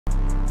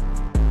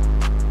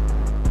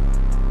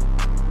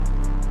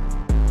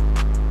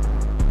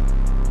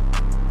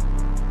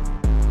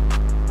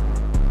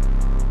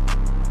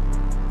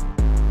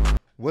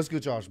What's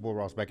good, y'all? It's your boy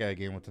Ross back at it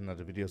again with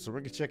another video. So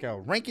we're gonna check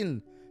out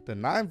ranking the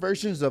 9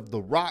 versions of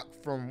The Rock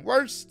from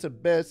worst to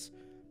best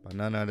by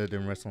none other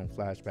than Wrestling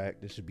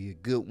Flashback. This should be a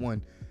good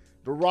one.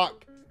 The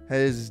Rock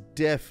has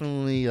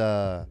definitely,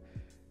 I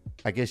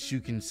guess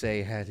you can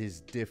say, had his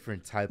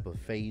different type of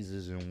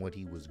phases and what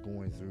he was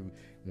going through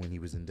when he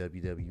was in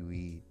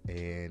WWE,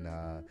 and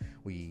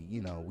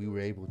we were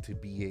able to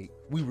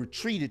we were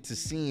treated to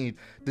seeing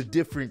the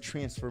different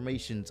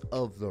transformations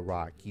of The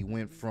Rock. He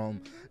went from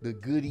the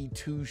goody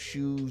two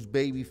shoes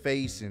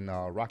babyface and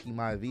Rocky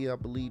Maivia, I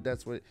believe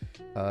that's what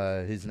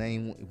his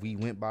name we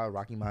went by,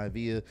 Rocky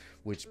Maivia,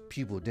 which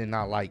people did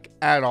not like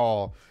at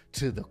all,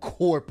 to the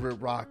corporate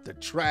Rock, the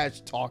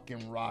trash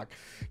talking Rock.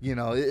 You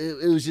know,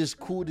 it was just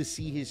cool to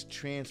see his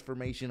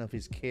transformation of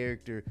his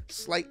character,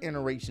 slight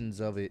iterations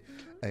of it,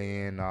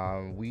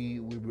 and we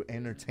were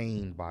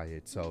entertained by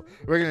it. So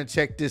we're gonna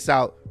check this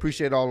out.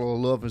 Appreciate all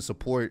the love and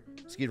support.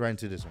 Let's get right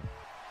into this one.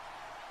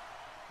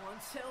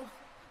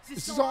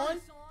 This is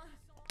on.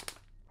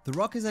 The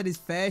Rock has had his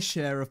fair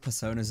share of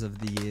personas over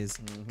the years,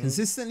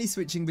 consistently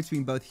switching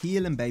between both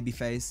heel and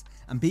babyface,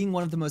 and being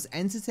one of the most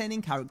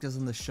entertaining characters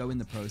on the show in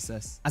the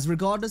process. As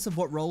regardless of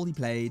what role he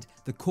played,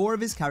 the core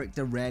of his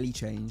character rarely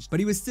changed,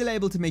 but he was still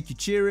able to make you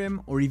cheer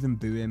him or even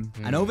boo him.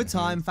 And over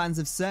time, fans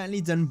have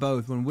certainly done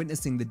both when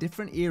witnessing the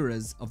different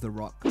eras of The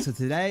Rock. So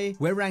today,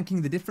 we're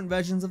ranking the different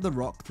versions of The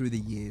Rock through the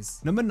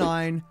years. Number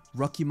 9,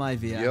 Rocky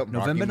Maivia,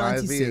 November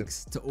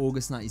 96 to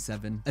August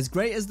 97. As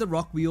great as The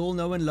Rock we all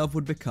know and love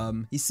would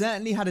become, he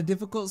certainly had a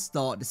difficult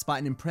start despite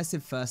an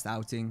impressive first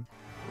outing,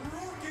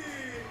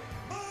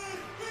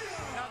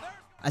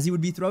 as he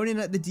would be thrown in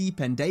at the deep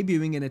end,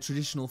 debuting in a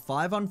traditional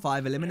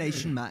 5-on-5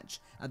 elimination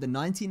match at the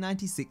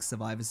 1996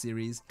 Survivor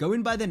Series,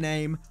 going by the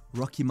name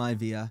Rocky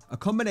Maivia, a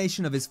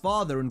combination of his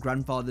father and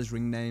grandfather's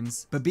ring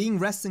names. But being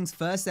wrestling's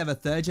first ever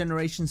third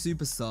generation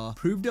superstar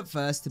proved at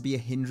first to be a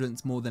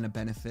hindrance more than a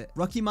benefit.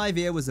 Rocky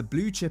Maivia was a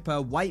blue chipper,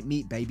 white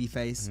meat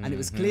babyface, and it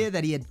was clear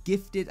that he had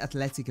gifted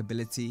athletic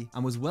ability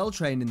and was well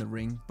trained in the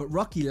ring, but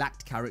Rocky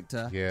lacked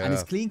character, and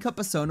his clean cut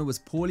persona was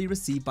poorly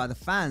received by the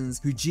fans,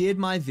 who jeered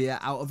Maivia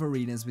out of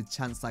arenas with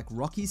chants like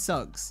 "Rocky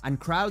sucks" and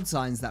crowd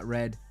signs that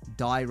read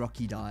 "Die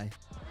Rocky Die."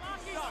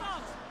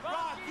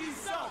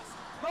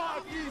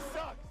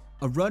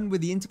 A run with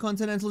the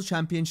Intercontinental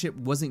Championship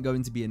wasn't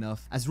going to be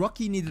enough, as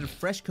Rocky needed a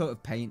fresh coat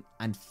of paint,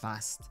 and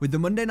fast. With the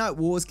Monday Night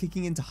Wars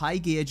kicking into high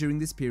gear during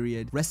this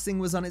period, wrestling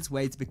was on its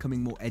way to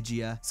becoming more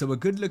edgier, so a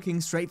good-looking,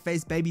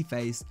 straight-faced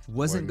babyface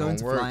wasn't going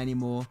to fly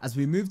anymore as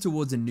we moved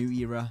towards a new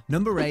era.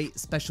 Number 8,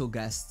 Special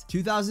Guest,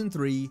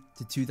 2003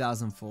 to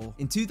 2004.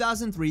 In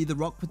 2003, The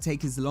Rock would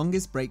take his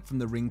longest break from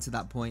the ring to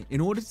that point,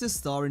 in order to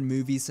star in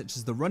movies such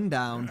as The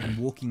Rundown and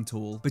Walking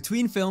Tall.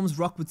 Between films,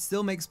 Rock would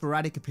still make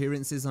sporadic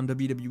appearances on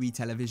WWE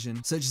television,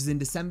 such as in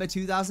December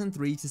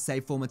 2003 to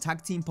save former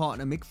tag team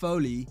partner Mick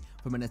Foley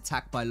from an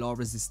attack by La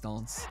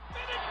Resistance.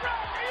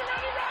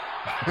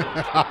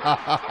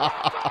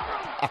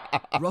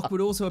 Rock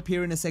would also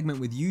appear in a segment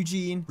with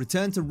Eugene,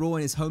 return to Raw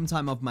in his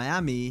hometown of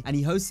Miami, and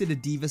he hosted a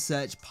Diva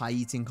Search pie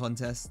eating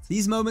contest.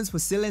 These moments were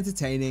still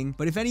entertaining,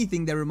 but if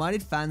anything, they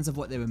reminded fans of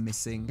what they were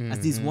missing, as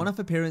these one-off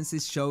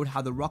appearances showed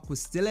how The Rock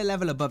was still a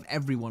level above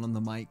everyone on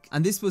the mic.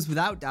 And this was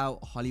without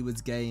doubt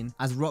Hollywood's gain,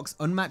 as Rock's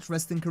unmatched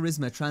wrestling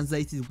charisma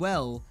translated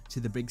well to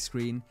the big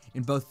screen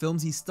in both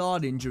films he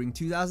starred in during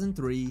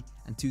 2003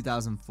 and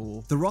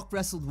 2004. The Rock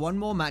wrestled one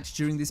more match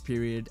during this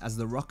period as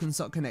the Rock and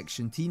Sock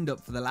Connection teamed up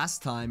for the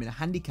last time in a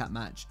handicap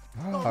match.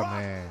 Oh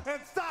man.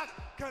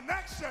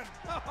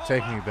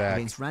 Take me back.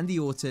 Against Randy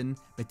Orton,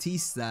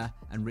 Batista,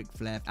 and Ric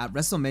Flair at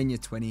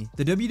WrestleMania 20.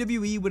 The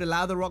WWE would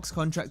allow The Rock's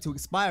contract to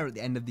expire at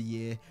the end of the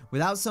year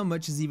without so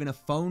much as even a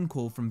phone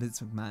call from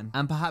Vince McMahon.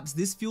 And perhaps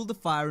this fueled the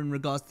fire in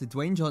regards to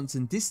Dwayne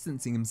Johnson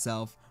distancing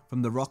himself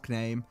from the Rock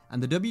name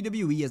and the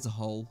WWE as a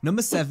whole.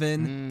 Number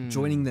 7,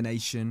 Joining the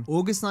Nation,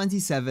 August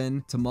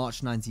 97 to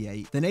March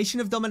 98. The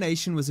Nation of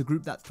Domination was a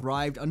group that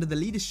thrived under the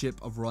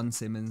leadership of Ron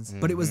Simmons,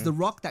 but it was The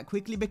Rock that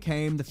quickly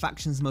became the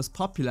faction's most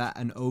popular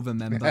and over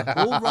member.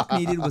 All Rock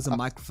needed was a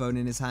microphone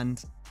in his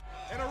hand.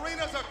 In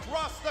arenas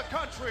across the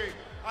country,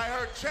 I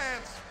heard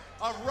chants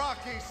of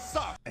 "Rocky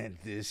sucks." And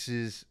this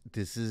is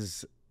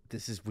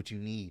what you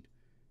need.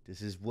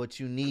 This is what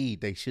you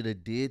need. They should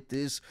have did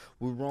this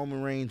with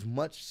Roman Reigns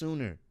much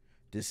sooner.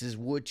 This is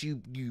what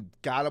you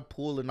gotta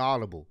pull an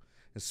audible,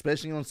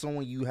 especially on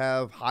someone you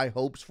have high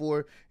hopes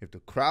for. If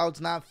the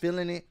crowd's not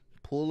feeling it,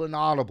 pull an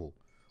audible.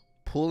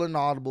 Pull an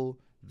audible.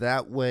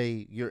 That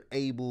way you're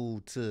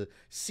able to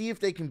see if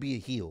they can be a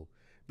heel.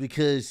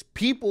 Because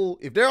people,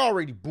 if they're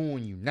already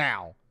booing you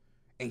now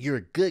and you're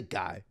a good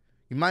guy,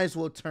 you might as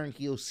well turn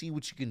heel, see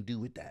what you can do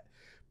with that.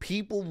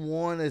 People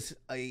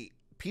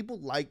people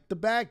like the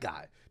bad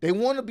guy. They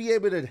want to be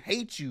able to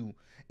hate you,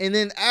 and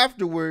then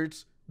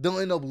afterwards they'll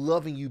end up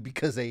loving you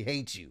because they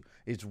hate you.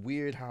 It's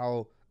weird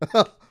how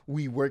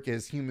we work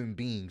as human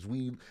beings.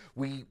 We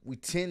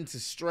tend to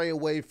stray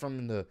away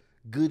from the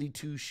goody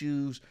two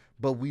shoes,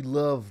 but we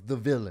love the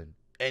villain,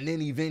 and then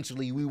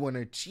eventually we want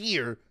to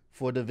cheer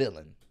for the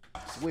villain.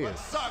 It's weird. But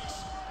sucks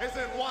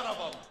isn't one of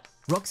them.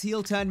 Rock's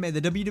heel turn made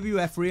the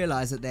WWF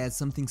realize that they had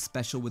something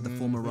special with the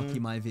former Rocky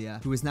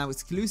Maivia, who was now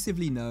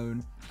exclusively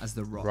known as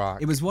The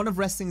Rock. It was one of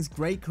wrestling's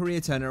great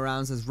career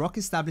turnarounds as Rock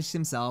established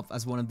himself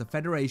as one of the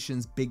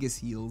Federation's biggest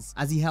heels,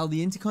 as he held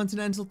the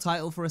Intercontinental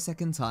title for a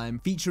second time,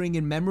 featuring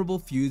in memorable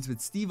feuds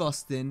with Steve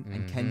Austin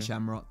and Ken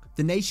Shamrock.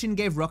 The Nation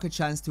gave Rock a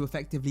chance to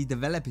effectively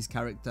develop his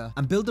character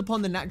and build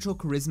upon the natural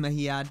charisma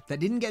he had that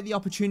didn't get the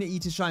opportunity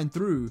to shine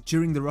through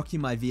during the Rocky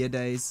Maivia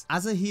days.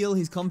 As a heel,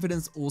 his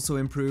confidence also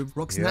improved.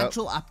 Rock's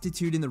natural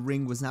aptitude in the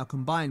ring was now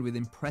combined with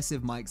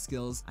impressive mic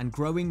skills and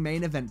growing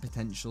main event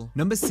potential.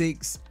 Number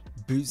 6.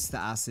 Boots to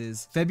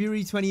Asses.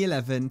 February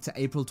 2011 to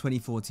April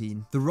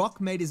 2014. The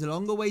Rock made his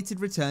long-awaited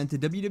return to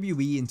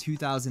WWE in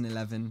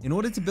 2011 in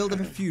order to build up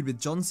a feud with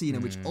John Cena,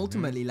 which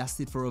ultimately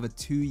lasted for over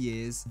 2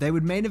 years. They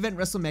would main event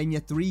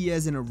WrestleMania 3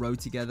 years in a row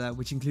together,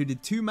 which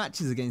included 2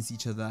 matches against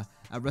each other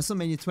at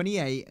WrestleMania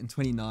 28 and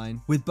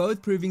 29, with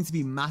both proving to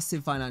be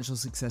massive financial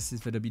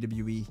successes for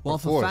WWE. While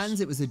for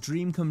fans, it was a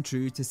dream come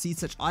true to see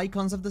such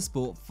icons of the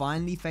sport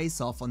finally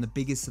face off on the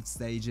biggest of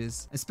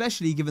stages,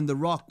 especially given The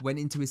Rock went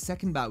into his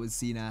second bout with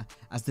Cena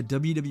as the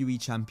WWE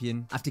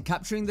champion after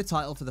capturing the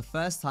title for the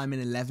first time in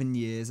 11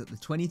 years at the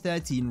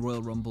 2013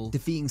 Royal Rumble,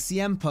 defeating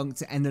CM Punk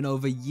to end an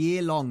over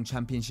year-long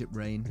championship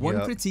reign.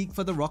 One critique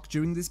for The Rock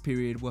during this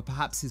period were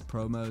perhaps his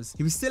promos.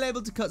 He was still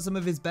able to cut some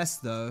of his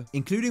best though,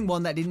 including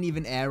one that didn't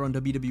even air on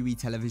WWE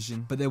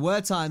television, but there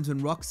were times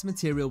when Rock's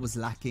material was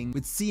lacking,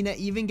 with Cena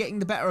even getting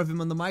the better of him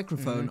on the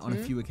microphone on a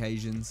few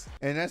occasions.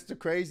 And that's the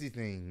crazy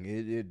thing.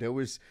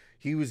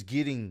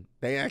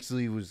 They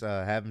actually was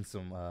having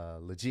some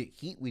legit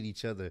heat with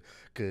each other,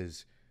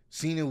 because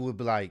Cena would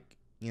be like,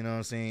 you know what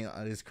I'm saying,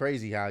 it's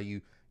crazy how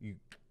you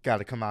got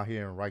to come out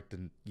here and write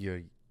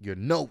your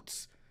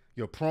notes,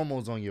 your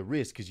promos on your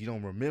wrist, because you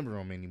don't remember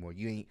them anymore.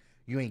 You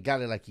ain't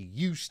got it like you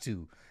used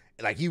to.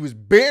 Like, he was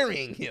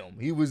burying him.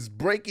 He was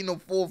breaking the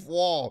fourth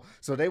wall.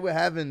 So they were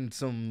having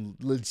some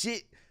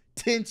legit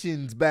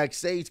tensions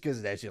backstage because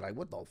of that shit. Like,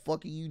 what the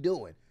fuck are you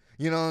doing?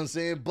 You know what I'm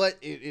saying? But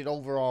it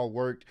overall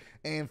worked.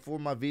 And for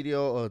my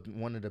video,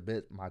 one of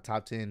my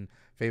top 10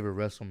 favorite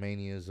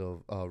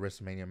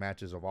WrestleMania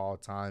matches of all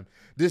time,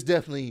 this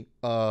definitely,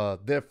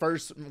 their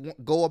first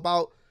go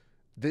about,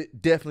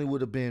 definitely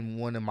would have been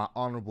one of my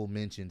honorable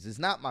mentions. It's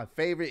not my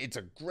favorite. It's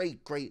a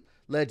great, great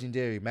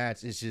legendary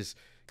match. It's just,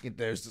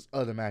 there's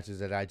other matches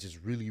that I just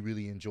really,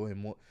 really enjoy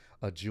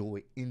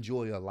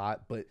a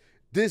lot. But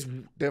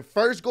their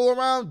first go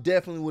around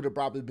definitely would have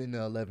probably been the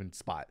 11th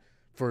spot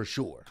for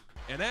sure.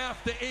 And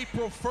after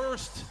April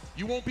 1st,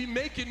 you won't be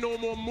making no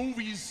more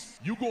movies.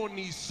 You're gonna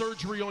need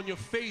surgery on your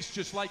face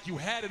just like you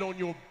had it on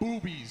your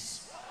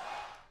boobies.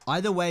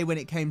 Either way, when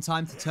it came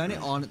time to turn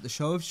it on at the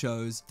show of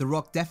shows, The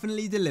Rock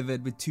definitely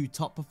delivered with 2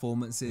 top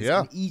performances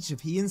in each of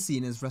he and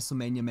Cena's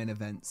WrestleMania main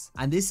events.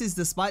 And this is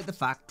despite the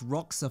fact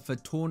Rock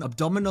suffered torn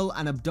abdominal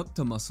and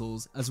abductor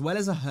muscles, as well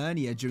as a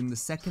hernia during the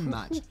second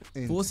match,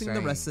 forcing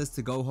the wrestlers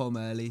to go home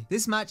early.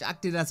 This match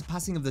acted as a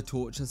passing of the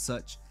torch as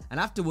such, and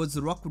afterwards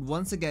The Rock would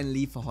once again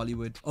leave for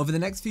Hollywood. Over the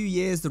next few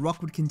years, The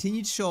Rock would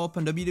continue to show up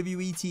on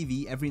WWE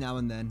TV every now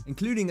and then,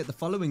 including at the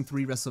following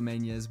 3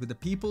 WrestleManias, with the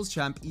People's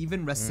Champ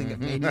even wrestling at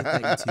Mania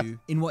 32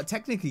 in what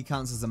technically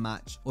counts as a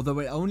match, although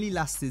it only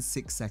lasted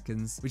 6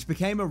 seconds, which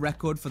became a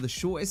record for the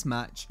shortest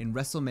match in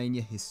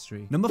WrestleMania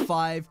history. Number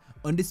 5,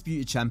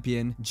 Undisputed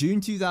Champion, June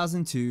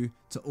 2002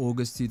 to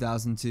August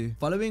 2002.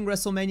 Following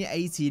WrestleMania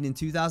 18 in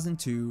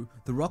 2002,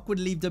 The Rock would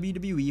leave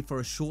WWE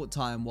for a short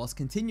time whilst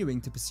continuing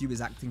to pursue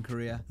his acting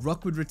career.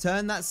 Rock would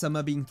return that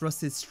summer, being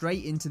thrusted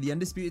straight into the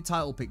Undisputed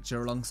title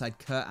picture alongside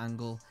Kurt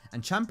Angle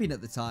and champion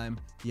at the time,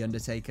 The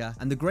Undertaker,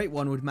 and the Great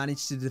One would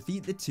manage to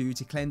defeat the two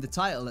to claim the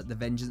title at the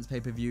Vengeance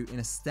pay-per-view in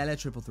a stellar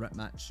triple threat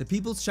match. The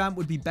People's Champ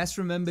would be best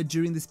remembered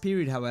during this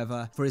period,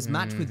 however, for his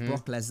match with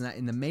Brock Lesnar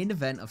in the main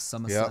event of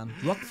SummerSlam.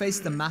 Rock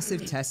faced a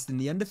massive test in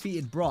the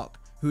undefeated Brock,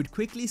 who had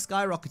quickly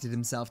skyrocketed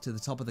himself to the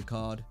top of the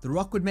card. The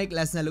Rock would make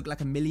Lesnar look like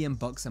 $1 million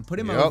and put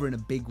him over in a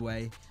big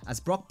way, as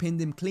Brock pinned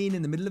him clean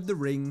in the middle of the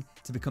ring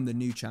to become the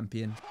new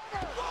champion.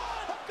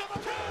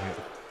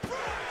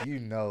 You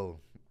know,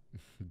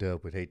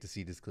 Dub would hate to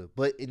see this clip,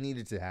 but it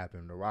needed to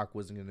happen. The Rock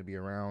wasn't going to be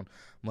around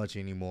much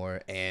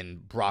anymore,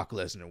 and Brock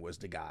Lesnar was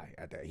the guy.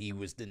 He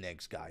was the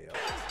next guy up.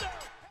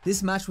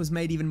 This match was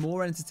made even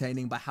more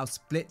entertaining by how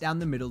split down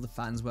the middle the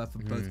fans were for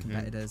both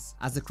competitors,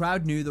 as the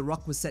crowd knew The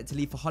Rock was set to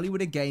leave for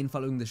Hollywood again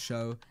following the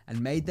show and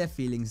made their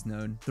feelings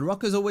known. The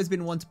Rock has always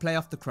been one to play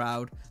off the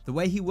crowd. The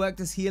way he worked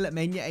as heel at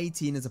Mania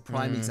 18 is a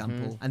prime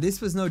example, and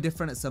this was no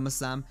different at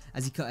SummerSlam,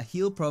 as he cut a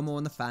heel promo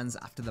on the fans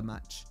after the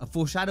match, a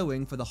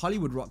foreshadowing for the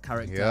Hollywood Rock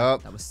character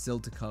that was still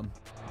to come.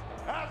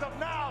 As of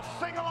now,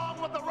 Sing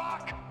Along with The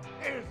Rock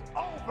is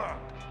over.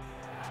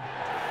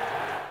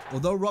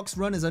 Although Rock's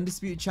run as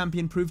undisputed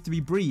champion proved to be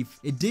brief,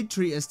 it did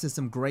treat us to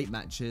some great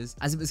matches,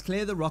 as it was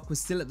clear that Rock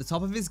was still at the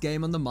top of his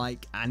game on the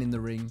mic and in the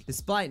ring,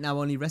 despite now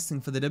only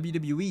wrestling for the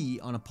WWE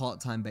on a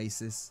part-time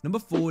basis. Number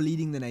 4,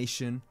 leading the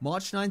Nation,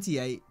 March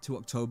 98 to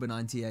October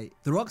 98.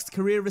 The Rock's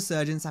career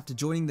resurgence after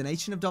joining the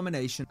Nation of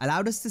Domination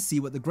allowed us to see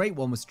what the Great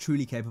One was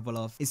truly capable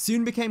of. It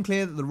soon became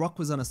clear that The Rock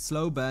was on a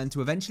slow burn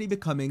to eventually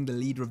becoming the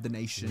leader of the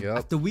Nation.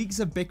 After weeks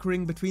of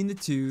bickering between the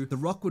two, The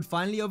Rock would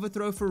finally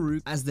overthrow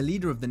Farouk as the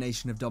leader of the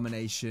Nation of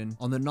Domination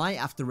on the night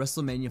after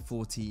WrestleMania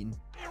 14.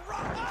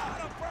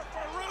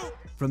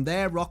 From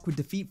there, Rock would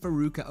defeat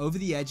Farouk at Over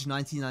the Edge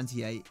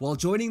 1998. While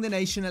joining the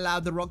Nation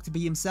allowed The Rock to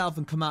be himself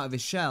and come out of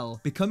his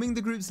shell, becoming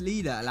the group's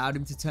leader allowed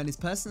him to turn his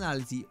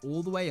personality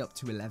all the way up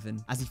to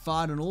 11, as he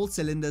fired on all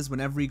cylinders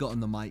whenever he got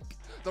on the mic.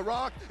 The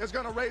Rock is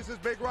going to raise his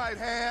big right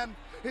hand.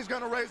 He's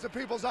going to raise the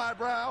people's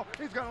eyebrow.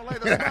 He's going to lay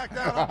the smack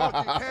down on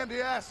both you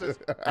candy asses.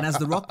 And as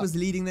The Rock was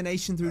leading the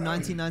Nation through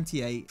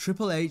 1998,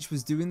 Triple H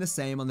was doing the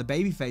same on the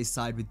babyface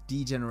side with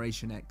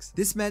D-Generation X.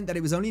 This meant that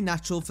it was only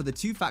natural for the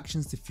two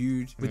factions to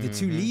feud, with the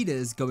two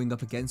leaders going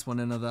up against one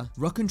another.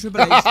 Rock and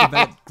Triple H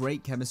developed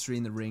great chemistry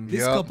in the ring.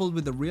 This, coupled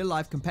with the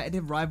real-life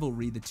competitive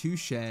rivalry the two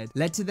shared,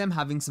 led to them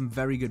having some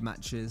very good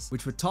matches,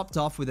 which were topped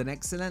off with an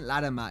excellent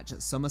ladder match at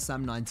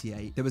SummerSlam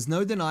 98. There was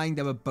no denying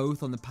they were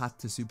both on the path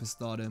to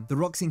superstardom. The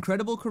Rock's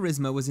incredible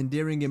charisma was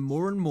endearing him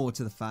more and more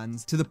to the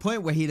fans, to the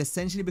point where he'd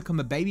essentially become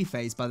a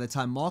babyface by the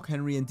time Mark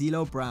Henry and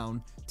D'Lo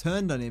Brown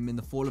turned on him in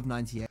the fall of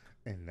 98.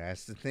 And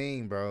that's the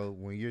thing, bro.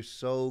 When you're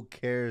so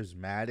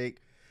charismatic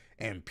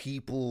and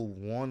people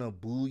want to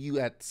boo you,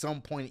 at some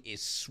point it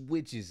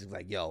switches. It's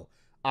like, yo,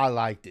 I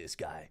like this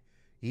guy.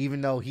 Even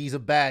though he's a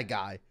bad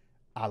guy,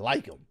 I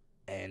like him.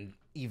 And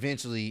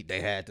eventually they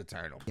had to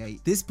turn him.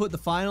 This put the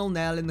final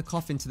nail in the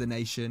coffin to the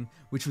Nation,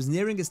 which was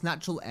nearing its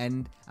natural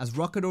end, as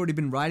Rock had already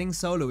been riding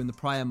solo in the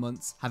prior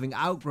months, having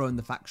outgrown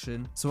the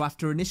faction. So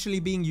after initially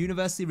being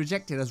universally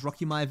rejected as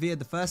Rocky Maivia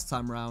the first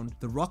time round,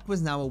 The Rock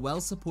was now a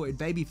well-supported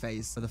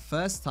babyface for the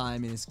first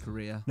time in his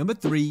career. Number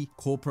 3,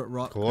 Corporate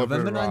Rock,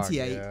 November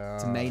 98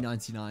 to May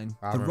 99.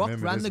 The Rock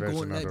ran the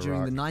gauntlet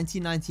during the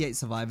 1998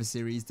 Survivor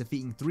Series,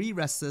 defeating 3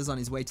 wrestlers on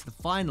his way to the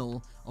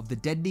final of the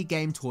Deadly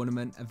Game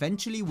tournament,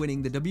 eventually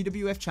winning the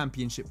WWF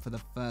Championship for the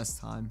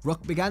first time.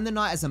 Rock began the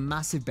night as a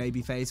massive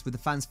babyface with the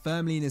fans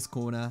firmly in his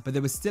corner, but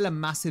there was still a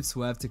massive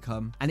swerve to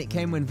come, and it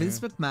came when Vince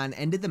McMahon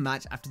ended the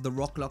match after The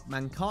Rock locked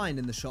Mankind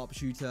in the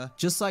sharpshooter,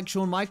 just like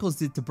Shawn Michaels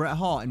did to Bret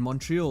Hart in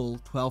Montreal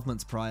 12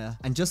 months prior.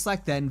 And just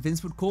like then,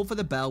 Vince would call for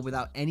the bell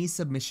without any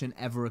submission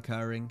ever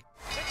occurring.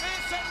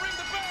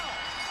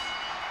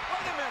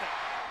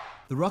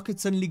 The Rock had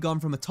suddenly gone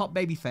from a top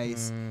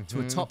babyface to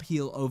a top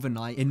heel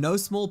overnight, in no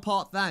small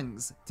part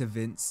thanks to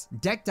Vince.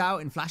 Decked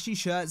out in flashy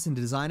shirts and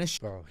designer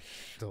Bro,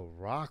 The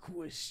Rock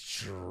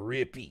was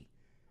drippy.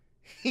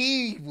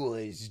 He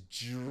was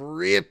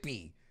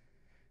drippy.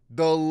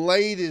 The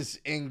latest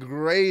and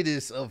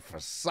greatest of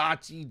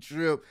Versace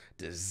drip,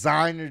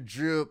 designer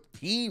drip.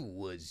 He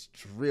was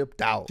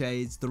dripped out.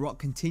 Shades, The Rock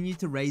continued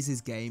to raise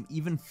his game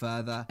even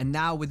further, and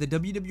now with the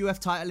WWF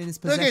title in his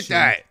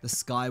possession, the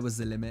sky was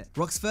the limit.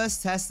 Rock's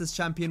first test as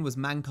champion was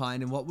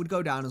Mankind in what would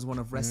go down as one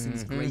of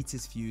wrestling's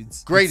greatest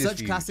feuds. With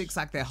such classics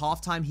like their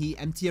halftime heat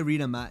empty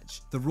arena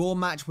match, the Raw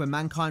match where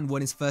Mankind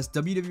won his first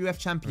WWF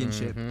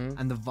championship,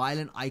 and the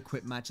violent I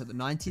Quit match at the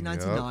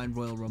 1999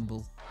 Royal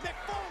Rumble.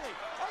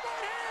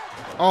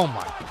 Oh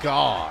my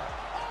God.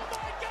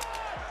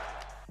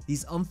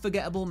 These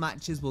unforgettable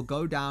matches will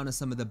go down as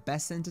some of the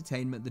best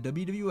entertainment the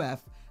WWF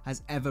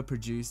has ever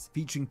produced,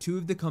 featuring 2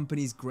 of the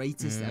company's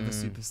greatest ever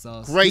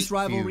superstars. This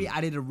rivalry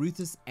added a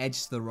ruthless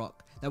edge to The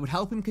Rock that would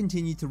help him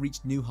continue to reach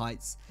new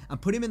heights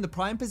and put him in the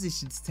prime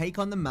position to take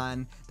on the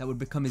man that would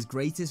become his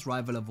greatest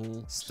rival of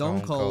all,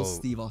 Stone Cold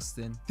Steve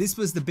Austin. This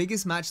was the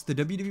biggest match the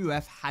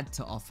WWF had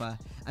to offer,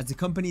 as the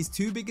company's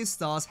 2 biggest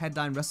stars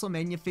headlined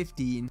WrestleMania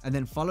 15 and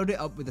then followed it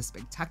up with a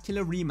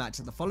spectacular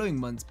rematch at the following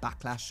month's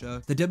Backlash show.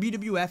 The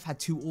WWF had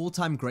 2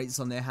 all-time greats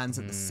on their hands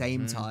at the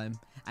same time,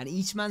 and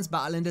each man's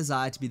battle and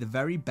desire to be the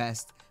very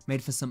best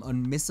made for some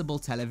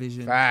unmissable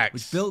television,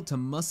 which built to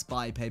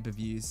must-buy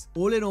pay-per-views.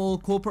 All in all,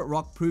 Corporate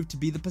Rock proved to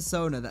be the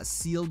persona that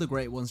sealed the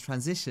Great One's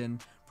transition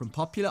from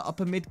popular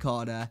upper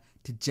mid-carder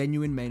to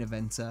genuine main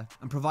eventer,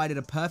 and provided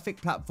a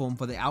perfect platform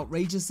for the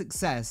outrageous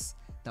success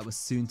that was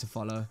soon to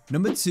follow.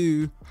 Number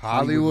 2,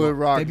 Hollywood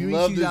Rock. February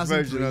Love this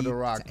version of The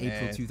Rock, to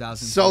April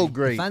 2003. So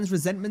great. The fans'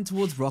 resentment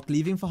towards Rock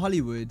leaving for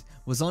Hollywood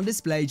was on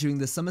display during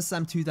the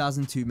SummerSlam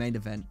 2002 main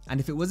event, and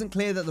if it wasn't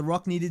clear that The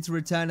Rock needed to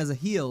return as a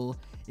heel,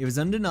 it was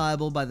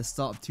undeniable by the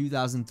start of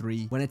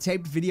 2003, when a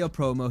taped video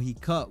promo he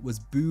cut was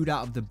booed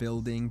out of the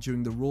building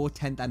during the Raw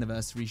 10th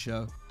anniversary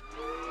show.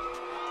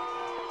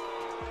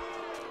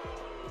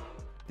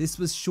 This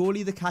was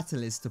surely the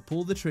catalyst to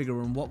pull the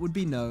trigger on what would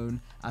be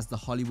known as the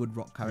Hollywood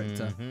Rock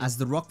character, as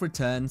The Rock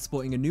returned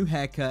sporting a new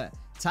haircut,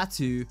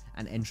 tattoo,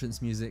 and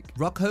entrance music.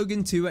 Rock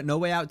Hogan 2 at No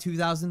Way Out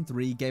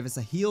 2003 gave us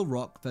a heel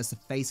Rock versus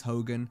a face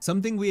Hogan,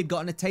 something we had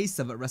gotten a taste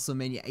of at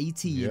WrestleMania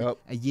 18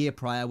 a year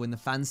prior when the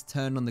fans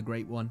turned on the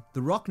Great One.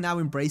 The Rock now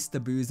embraced the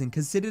booze and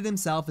considered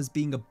himself as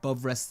being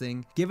above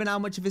wrestling, given how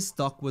much of his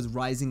stock was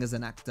rising as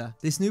an actor.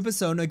 This new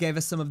persona gave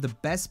us some of the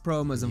best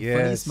promos and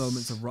funniest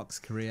moments of Rock's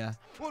career.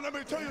 Well, let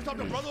me tell you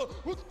something, brother.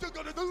 What you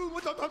gonna do?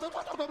 It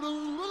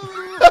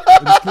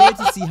was clear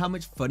to see how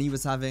much fun he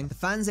was having. The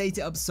fans ate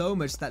it up so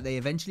much that they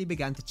eventually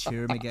began to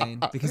cheer him again.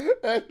 Because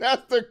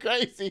that's the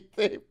crazy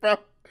thing, bro.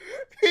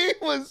 He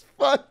was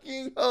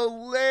fucking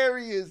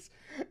hilarious.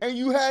 And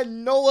you had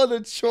no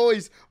other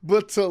choice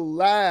but to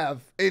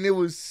laugh. And it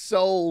was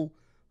so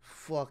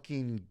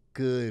fucking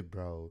good,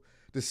 bro.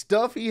 The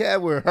stuff he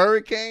had with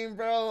Hurricane,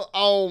 bro.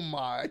 Oh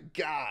my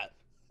God.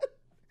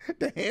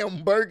 The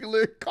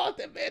Hamburglar. Called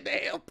that man the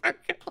Hamburglar.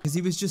 Because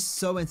he was just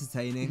so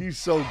entertaining. He's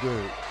so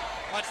good.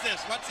 Watch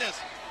this, watch this.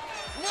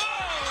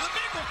 Whoa, the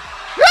big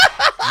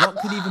one.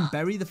 Rock could even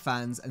bury the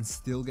fans and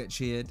still get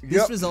cheered.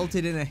 This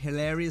resulted in a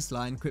hilarious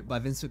line quipped by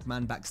Vince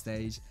McMahon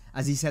backstage,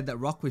 as he said that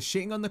Rock was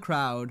shitting on the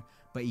crowd,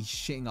 but he's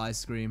shitting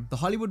ice cream. The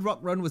Hollywood Rock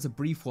run was a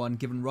brief one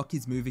given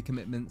Rocky's movie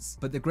commitments,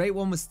 but the Great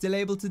One was still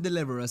able to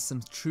deliver us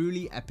some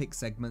truly epic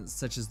segments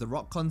such as the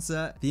Rock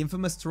concert, the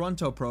infamous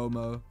Toronto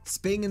promo,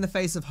 spitting in the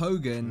face of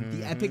Hogan,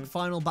 the epic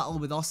final battle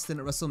with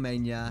Austin at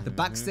WrestleMania, the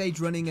backstage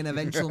running an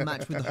eventual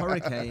match with the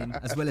Hurricane,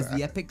 as well as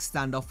the epic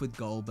standoff with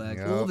Goldberg.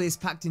 All this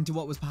packed into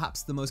what was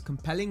perhaps the most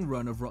compelling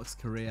run of Rock's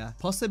career,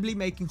 possibly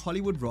making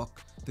Hollywood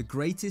Rock the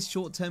greatest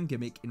short-term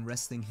gimmick in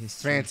wrestling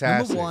history.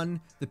 Fantastic. Number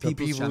 1, the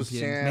People's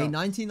Champion, May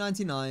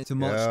 1999 to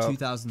March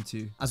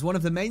 2002. As one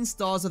of the main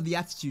stars of the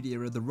Attitude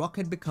Era, The Rock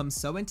had become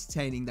so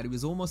entertaining that he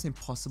was almost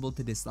impossible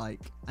to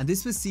dislike. And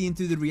this was seen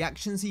through the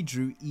reactions he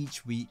drew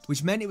each week,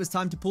 which meant it was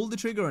time to pull the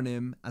trigger on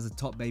him as a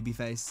top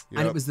babyface.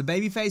 And it was the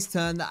babyface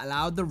turn that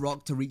allowed The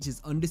Rock to reach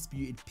his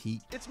undisputed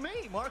peak. It's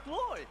me, Mark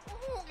Lloyd.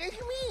 It's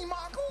me,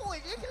 Mark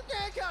Lloyd.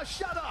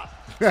 Shut up.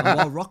 And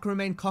while Rock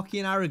remained cocky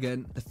and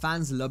arrogant, the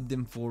fans loved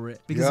him for it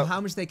because of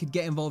how much they could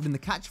get involved in the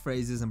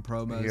catchphrases and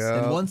promos.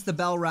 And once the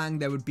bell rang,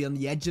 they would be on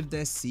the edge of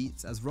their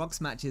seats as Rock's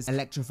matches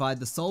electrified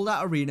the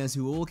sold-out arenas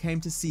who all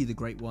came to see the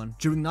Great One.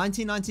 During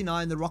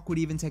 1999, The Rock would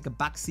even take a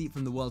backseat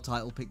from the world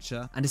title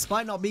picture. And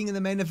despite not being in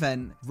the main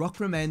event, Rock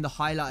remained the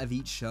highlight of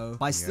each show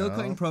by still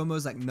cutting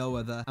promos like no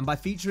other and by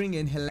featuring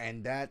in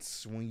And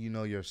that's when you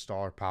know your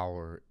star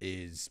power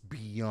is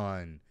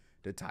beyond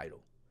the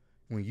title.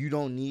 When you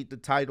don't need the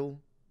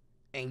title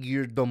and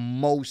you're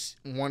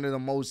one of the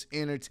most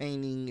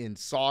entertaining and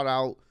sought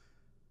out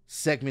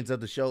segments of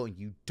the show, and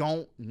you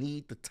don't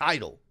need the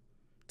title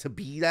to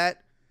be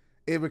that,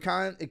 it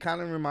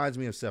kind of reminds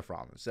me of Seth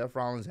Rollins. Seth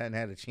Rollins hadn't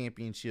had a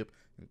championship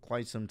in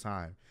quite some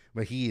time,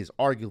 but he is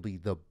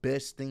arguably the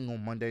best thing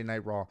on Monday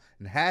Night Raw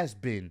and has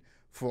been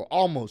for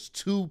almost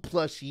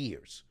 2+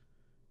 years.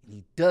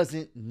 He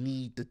doesn't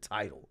need the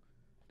title.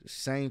 The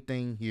same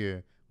thing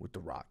here with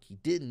The Rock. He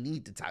didn't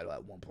need the title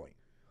at one point.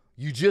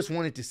 You just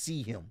wanted to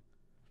see him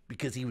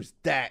because he was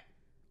that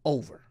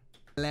over.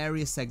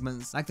 Hilarious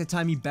segments like the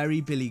time he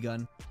buried Billy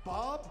Gunn.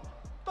 Bob,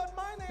 but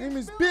my Name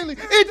is Billy.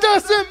 It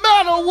doesn't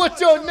matter what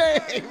your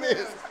name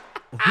is.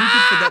 Who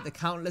could forget the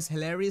countless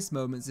hilarious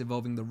moments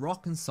involving the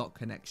Rock and Sock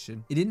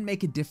connection? It didn't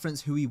make a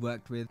difference who he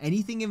worked with.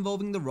 Anything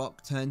involving the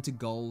Rock turned to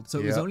gold, so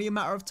it was only a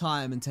matter of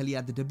time until he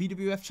had the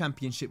WWF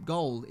Championship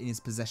gold in his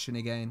possession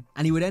again.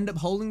 And he would end up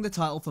holding the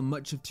title for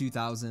much of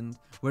 2000,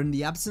 where in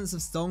the absence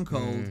of Stone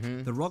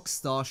Cold, the Rock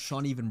star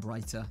shone even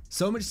brighter.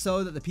 So much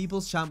so that the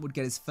People's Champ would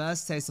get his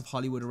first taste of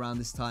Hollywood around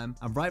this time,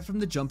 and right from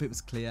the jump it was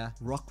clear,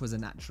 Rock was a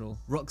natural.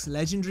 Rock's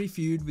legendary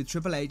feud with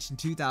Triple H in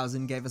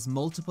 2000 gave us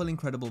multiple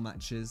incredible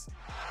matches,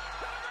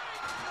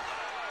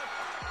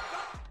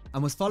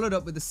 and was followed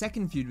up with the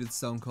second feud with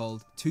Stone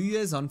Cold, 2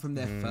 years on from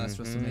their first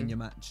WrestleMania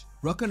match.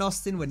 Rock and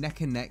Austin were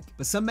neck and neck,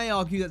 but some may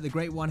argue that the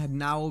Great One had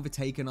now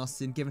overtaken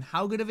Austin given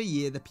how good of a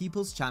year the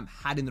People's Champ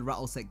had in the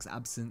Rattlesnake's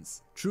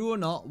absence. True or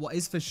not, what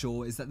is for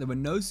sure is that there were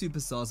no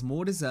superstars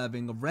more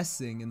deserving of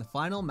wrestling in the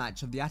final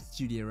match of the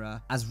Attitude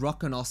Era, as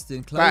Rock and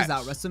Austin closed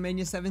out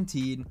WrestleMania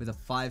 17 with a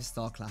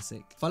 5-star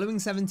classic. Following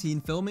 17,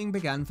 filming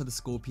began for The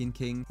Scorpion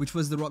King, which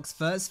was The Rock's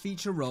first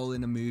feature role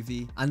in a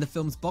movie, and the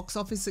film's box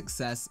office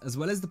success, as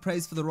well as the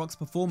praise for The Rock's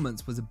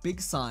performance, was a big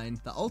sign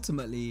that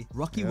ultimately,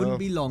 Rocky wouldn't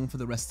be long for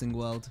the wrestling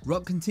world.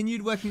 Rock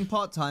continued working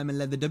part-time and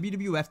led the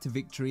WWF to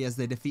victory as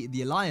they defeated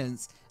the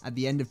Alliance at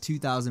the end of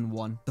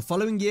 2001. The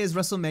following year's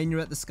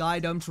WrestleMania at the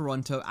Skydome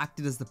Toronto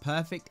acted as the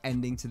perfect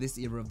ending to this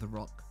era of The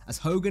Rock, as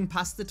Hogan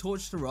passed the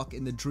torch to Rock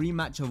in the dream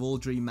match of all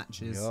dream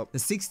matches. The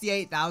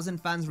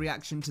 68,000 fans'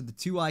 reaction to the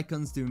two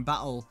icons doing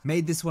battle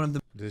made this one of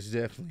the... This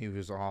definitely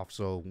was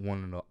also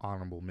one of the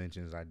honorable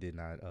mentions I did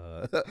not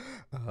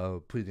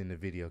put in the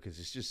video because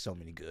it's just so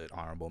many good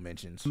honorable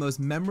mentions. most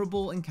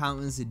memorable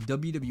encounters in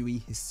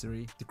WWE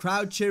history. The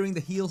crowd cheering the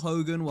heel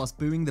Hogan whilst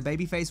booing the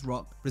babyface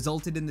Rock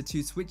resulted in the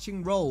two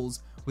switching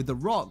roles, with The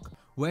Rock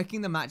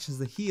working the match as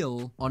the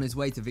heel on his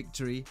way to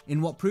victory,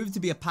 in what proved to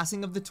be a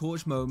passing of the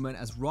torch moment,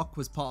 as Rock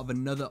was part of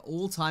another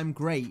all-time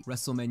great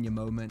WrestleMania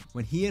moment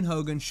when he and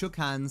Hogan shook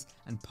hands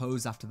and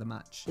posed after the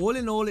match. All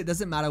in all, it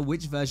doesn't matter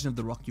which version of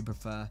The Rock you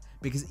prefer,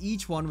 because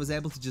each one was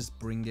able to just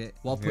bring it,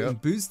 while putting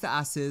boots to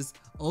asses,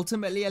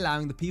 ultimately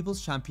allowing the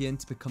People's Champion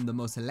to become the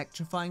most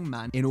electrifying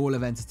man in all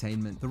of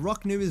entertainment. The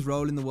Rock knew his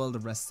role in the world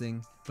of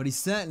wrestling, but he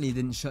certainly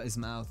didn't shut his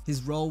mouth.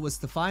 His role was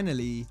to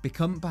finally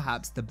become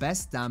perhaps the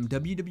best damn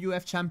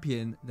WWF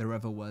champion there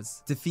ever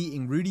was,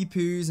 defeating Rudy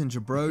Poos and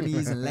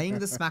jabronis and laying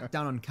the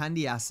smackdown on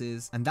candy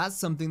asses, and that's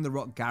something The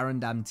Rock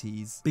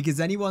guarantees, because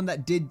anyone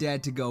that did dare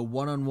to go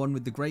one-on-one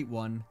with the Great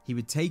One, he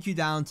would take you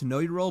down to Know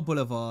Your Role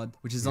Boulevard,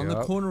 which is on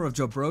the corner of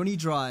Jabroni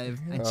Drive,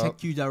 and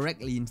check you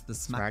directly into the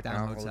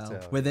Smackdown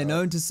Hotel, where they're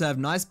known to serve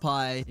nice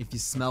pie if you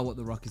smell what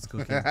The Rock is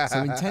cooking. So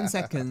in 10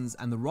 seconds,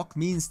 and The Rock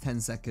means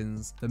 10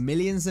 seconds, the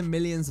millions and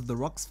millions of The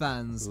Rock's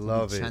fans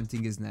will be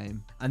chanting his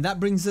name. And that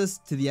brings us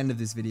to the end of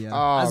this video.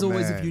 As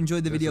always, if you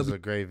enjoyed the video, this is a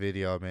great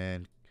video,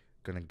 man.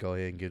 Gonna go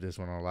ahead and give this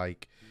one a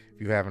like.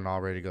 If you haven't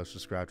already, go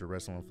subscribe to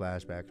Wrestling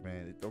Flashbacks,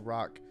 man. The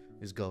Rock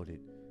is goated.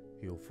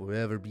 He'll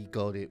forever be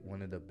goated.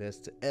 One of the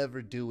best to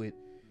ever do it.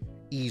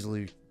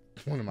 Easily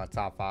one of my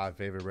top 5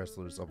 favorite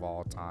wrestlers of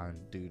all time.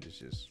 Dude is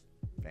just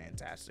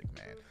fantastic,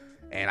 man.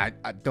 And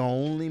the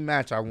only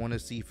match I want to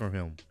see from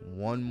him,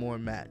 one more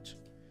match,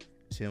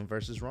 is him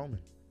versus Roman.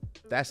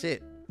 That's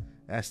it.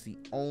 That's the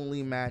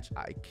only match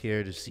I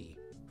care to see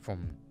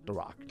from The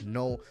Rock.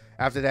 No,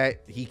 after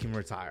that, he can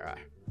retire.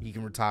 He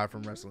can retire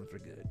from wrestling for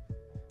good.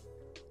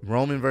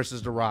 Roman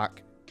versus The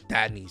Rock,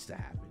 that needs to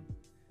happen.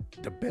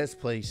 The best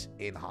place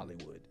in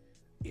Hollywood.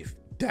 If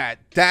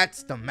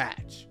that's the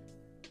match.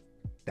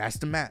 That's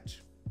the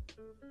match.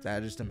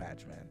 That is the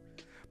match, man.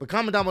 But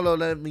comment down below,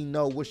 let me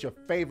know what's your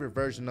favorite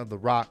version of The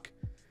Rock.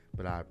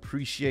 But I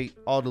appreciate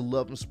all the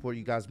love and support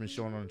you guys have been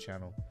showing on the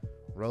channel.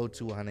 Road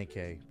to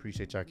 100K.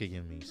 Appreciate y'all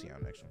kicking me. See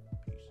y'all next one.